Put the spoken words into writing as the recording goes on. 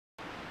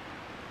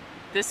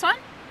This one?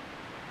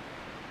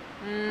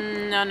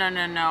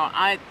 No.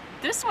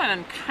 This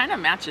one kind of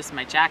matches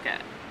my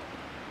jacket.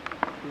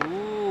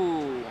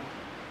 Ooh,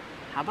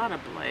 how about a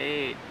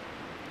blade?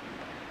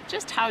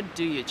 Just how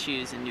do you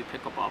choose a new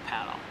pickleball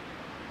paddle?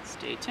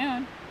 Stay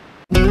tuned.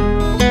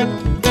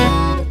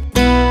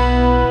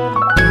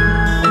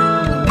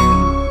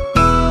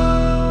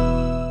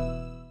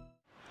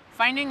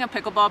 Finding a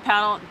pickleball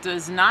paddle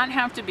does not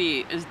have to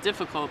be as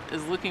difficult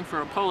as looking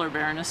for a polar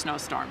bear in a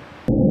snowstorm.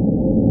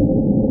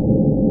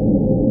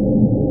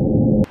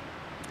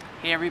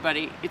 Hey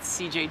everybody, it's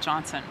CJ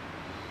Johnson.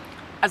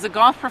 As a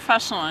golf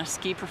professional and a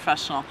ski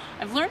professional,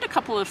 I've learned a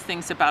couple of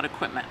things about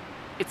equipment.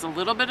 It's a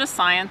little bit of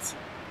science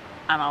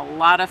and a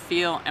lot of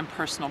feel and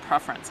personal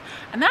preference.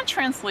 And that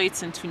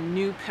translates into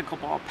new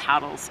pickleball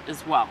paddles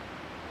as well.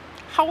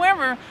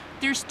 However,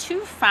 there's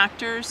two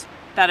factors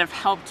that have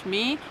helped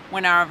me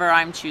whenever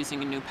I'm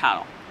choosing a new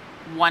paddle.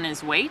 One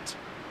is weight,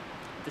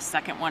 the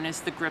second one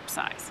is the grip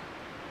size.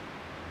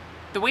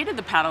 The weight of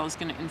the paddle is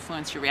going to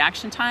influence your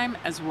reaction time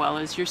as well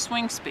as your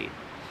swing speed.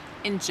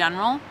 In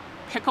general,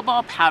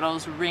 pickleball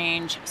paddles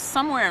range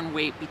somewhere in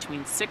weight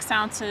between 6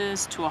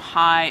 ounces to a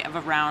high of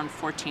around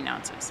 14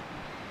 ounces.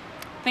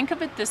 Think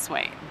of it this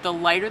way, the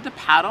lighter the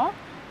paddle,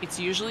 it's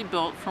usually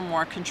built for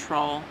more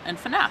control and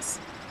finesse.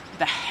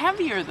 The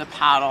heavier the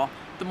paddle,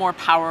 the more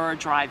power or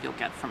drive you'll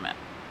get from it.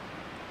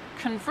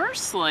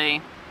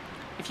 Conversely,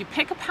 if you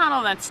pick a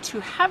paddle that's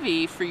too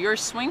heavy for your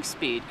swing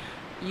speed,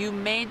 you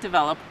may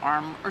develop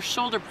arm or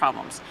shoulder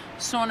problems,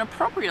 so an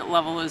appropriate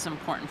level is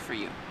important for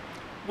you.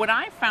 What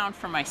I found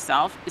for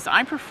myself is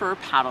I prefer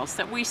paddles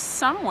that weigh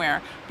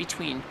somewhere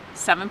between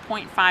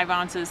 7.5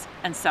 ounces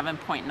and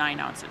 7.9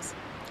 ounces.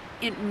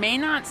 It may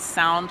not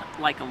sound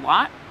like a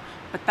lot,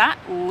 but that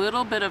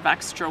little bit of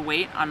extra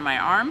weight on my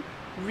arm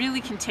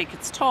really can take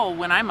its toll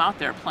when I'm out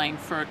there playing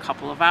for a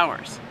couple of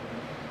hours.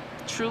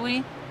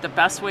 Truly, the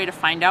best way to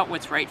find out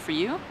what's right for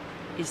you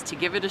is to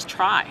give it a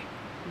try.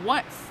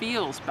 What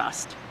feels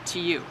best to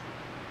you?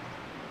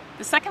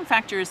 The second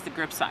factor is the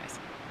grip size.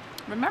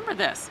 Remember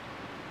this,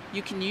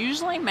 you can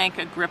usually make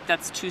a grip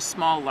that's too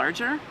small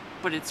larger,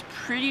 but it's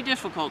pretty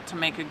difficult to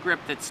make a grip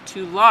that's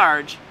too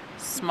large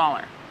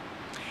smaller.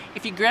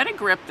 If you get a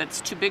grip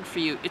that's too big for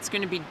you, it's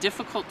going to be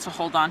difficult to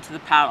hold on to the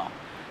paddle.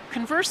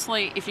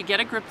 Conversely, if you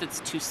get a grip that's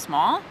too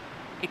small,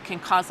 it can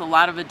cause a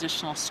lot of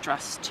additional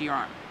stress to your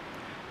arm.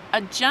 A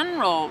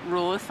general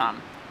rule of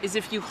thumb is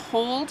if you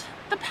hold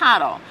the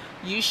paddle,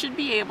 you should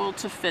be able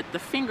to fit the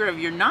finger of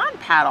your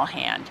non-paddle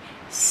hand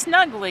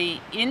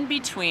snugly in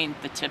between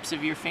the tips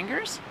of your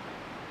fingers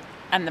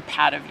and the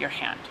pad of your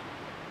hand.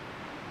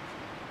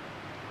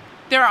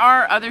 There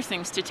are other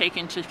things to take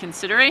into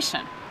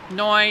consideration.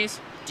 Noise,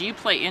 do you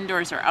play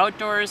indoors or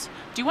outdoors?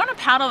 Do you want a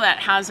paddle that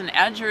has an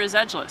edge or is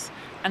edgeless?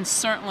 And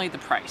certainly the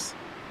price.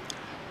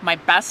 My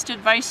best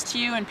advice to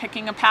you in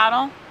picking a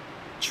paddle,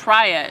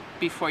 try it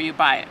before you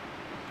buy it.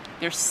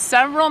 There's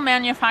several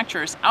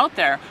manufacturers out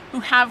there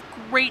who have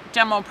great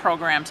demo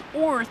programs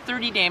or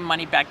 30-day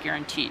money-back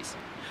guarantees.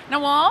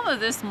 Now, while all of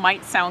this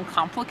might sound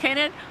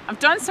complicated, I've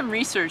done some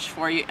research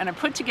for you and I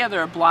put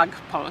together a blog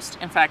post.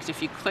 In fact,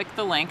 if you click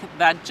the link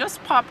that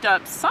just popped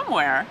up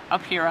somewhere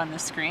up here on the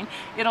screen,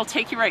 it'll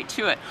take you right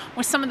to it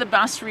with some of the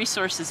best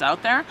resources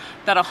out there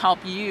that'll help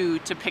you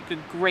to pick a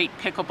great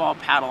pickleball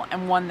paddle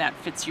and one that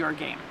fits your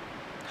game.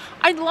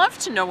 I'd love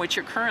to know what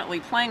you're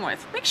currently playing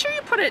with. Make sure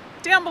you put it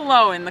down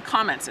below in the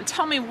comments and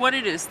tell me what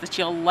it is that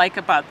you'll like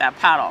about that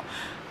paddle.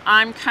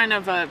 I'm kind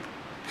of a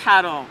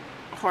paddle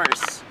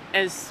horse,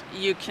 as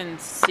you can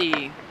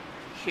see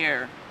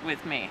here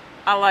with me.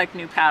 I like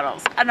new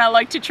paddles and I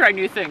like to try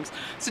new things.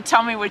 So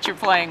tell me what you're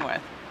playing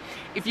with.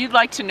 If you'd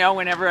like to know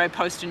whenever I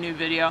post a new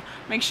video,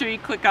 make sure you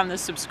click on the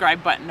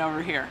subscribe button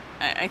over here.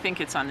 I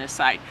think it's on this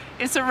side.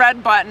 It's a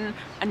red button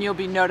and you'll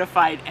be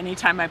notified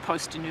anytime I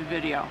post a new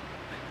video.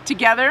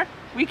 Together,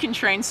 we can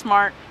train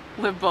smart,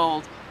 live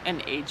bold,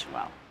 and age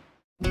well.